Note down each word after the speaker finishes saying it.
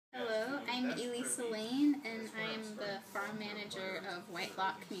Elisa Lane, and I'm the farm manager of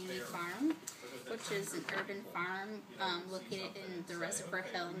Whitelock Community Farm, which is an urban farm located in the Reservoir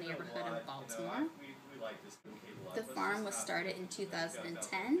Hill neighborhood of Baltimore. The farm was started in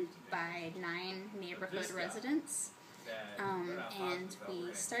 2010 by 9 neighborhood residents. And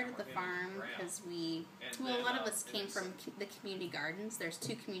we started the farm because a lot of us came from the community gardens. There's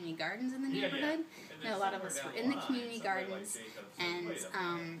 2 community gardens in the neighborhood, and a lot of us were in the community gardens, and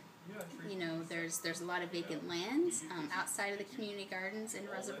there's a lot of vacant lands outside of the community gardens in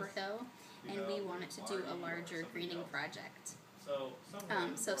Reservoir Hill, and we wanted to do a larger greening project.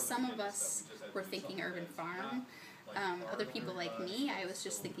 So some of us were thinking urban farm. Other people like me, I was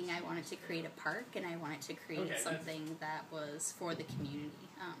just thinking I wanted to create a park, and I wanted to create something that was for the community,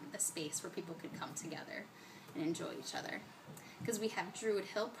 a space where people could come together and enjoy each other. Because we have Druid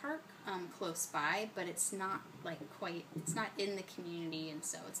Hill Park close by, but it's not it's not in the community, and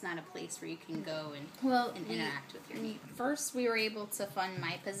so it's not a place where you can go and interact with your neighbors. First, we were able to fund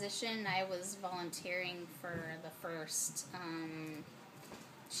my position. I was volunteering for the first,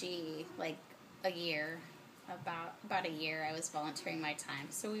 about a year I was volunteering my time.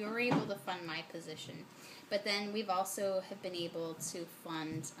 So we were able to fund my position. But then we've also have been able to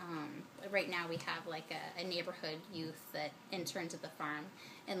fund, right now we have a neighborhood youth that interns at the farm,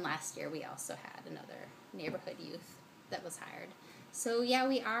 and last year we also had another neighborhood youth that was hired. So yeah,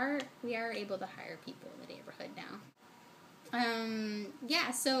 we are able to hire people in the neighborhood now.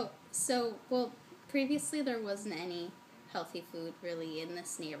 Well, previously there wasn't any healthy food really in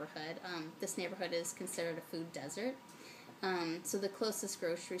this neighborhood. This neighborhood is considered a food desert. So the closest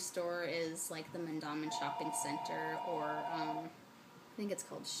grocery store is the Mandamon Shopping Center, or I think it's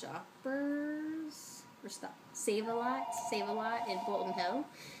called Shoppers or Save a Lot in Bolton Hill.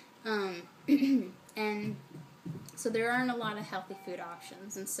 And so there aren't a lot of healthy food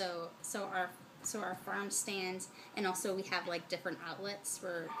options, and so our farm stands, and also we have different outlets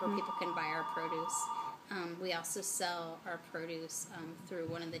where people can buy our produce. We also sell our produce through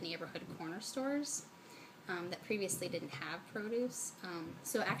one of the neighborhood corner stores that previously didn't have produce.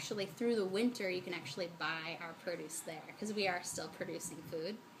 So actually through the winter you can actually buy our produce there, because we are still producing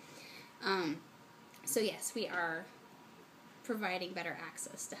food. So yes, we are providing better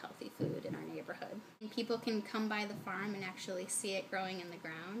access to healthy food in our neighborhood. And people can come by the farm and actually see it growing in the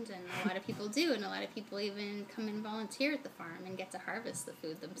ground, and a lot of people do, and a lot of people even come and volunteer at the farm and get to harvest the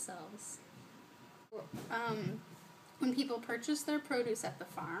food themselves. When people purchase their produce at the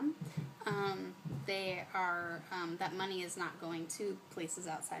farm, that money is not going to places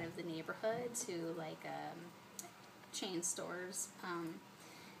outside of the neighborhood, to chain stores.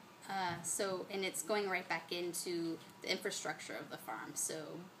 And it's going right back into the infrastructure of the farm.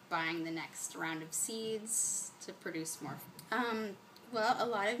 So buying the next round of seeds to produce more. Well, a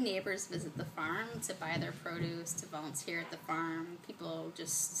lot of neighbors visit the farm to buy their produce, to volunteer at the farm. People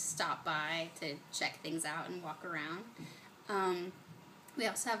just stop by to check things out and walk around. We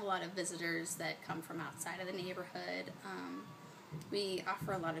also have a lot of visitors that come from outside of the neighborhood. We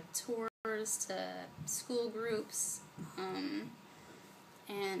offer a lot of tours to school groups,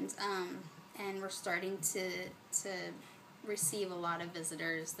 and we're starting to receive a lot of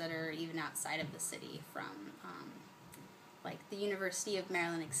visitors that are even outside of the city, from the University of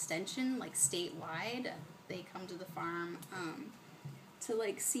Maryland Extension, statewide. They come to the farm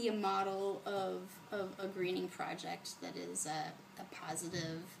to see a model of a greening project that is a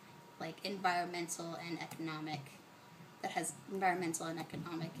positive, environmental and economic, that has environmental and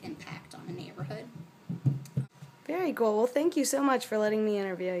economic impact on the neighborhood. Very cool. Well, thank you so much for letting me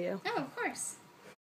interview you. Oh, of course.